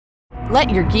Let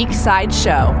your geek side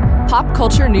show. Pop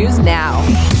culture news now.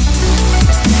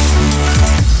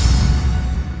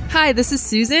 Hi, this is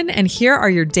Susan, and here are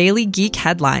your daily geek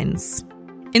headlines.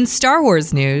 In Star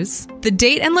Wars news, the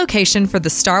date and location for the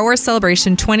Star Wars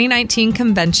Celebration 2019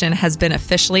 convention has been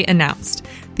officially announced.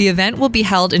 The event will be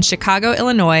held in Chicago,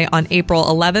 Illinois on April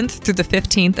 11th through the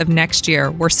 15th of next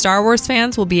year, where Star Wars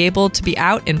fans will be able to be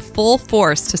out in full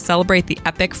force to celebrate the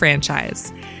epic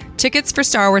franchise. Tickets for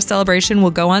Star Wars Celebration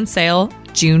will go on sale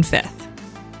June 5th.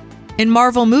 In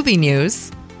Marvel movie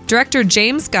news, director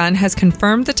James Gunn has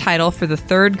confirmed the title for the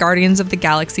third Guardians of the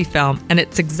Galaxy film, and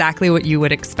it's exactly what you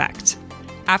would expect.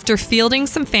 After fielding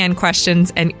some fan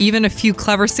questions and even a few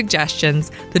clever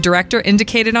suggestions, the director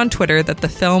indicated on Twitter that the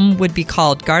film would be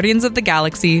called Guardians of the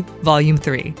Galaxy Volume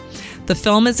 3. The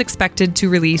film is expected to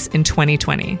release in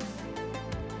 2020.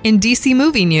 In DC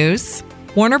movie news,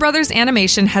 Warner Bros.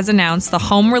 Animation has announced the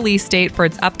home release date for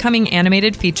its upcoming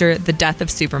animated feature, The Death of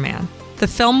Superman. The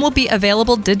film will be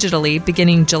available digitally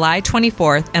beginning July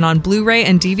 24th and on Blu-ray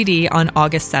and DVD on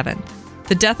August 7th.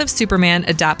 The Death of Superman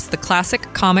adapts the classic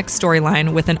comic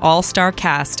storyline with an all-star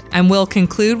cast and will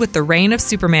conclude with the reign of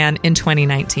Superman in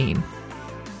 2019.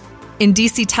 In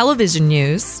DC television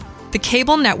news, the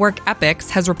cable network Epix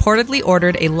has reportedly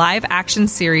ordered a live-action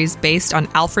series based on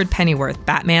Alfred Pennyworth,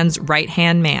 Batman's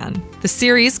right-hand man. The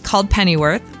series, called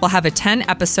Pennyworth, will have a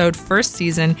 10-episode first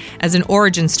season as an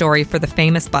origin story for the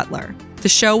famous butler. The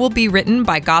show will be written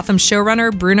by Gotham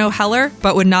showrunner Bruno Heller,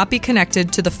 but would not be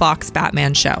connected to the Fox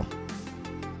Batman show.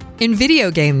 In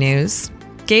video game news,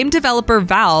 game developer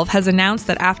Valve has announced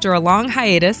that after a long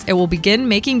hiatus, it will begin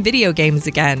making video games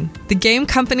again. The game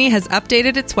company has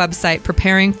updated its website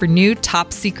preparing for new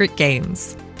top-secret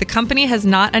games. The company has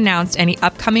not announced any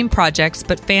upcoming projects,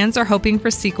 but fans are hoping for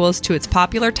sequels to its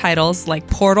popular titles like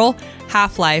Portal,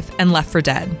 Half-Life, and Left 4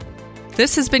 Dead.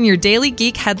 This has been your Daily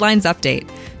Geek Headlines Update.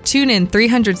 Tune in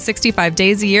 365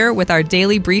 days a year with our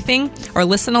daily briefing or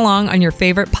listen along on your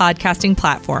favorite podcasting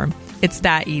platform. It's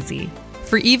that easy.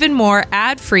 For even more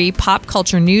ad-free pop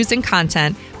culture news and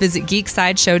content, visit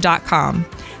geeksideshow.com.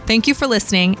 Thank you for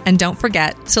listening, and don't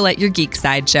forget to let your geek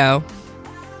side show.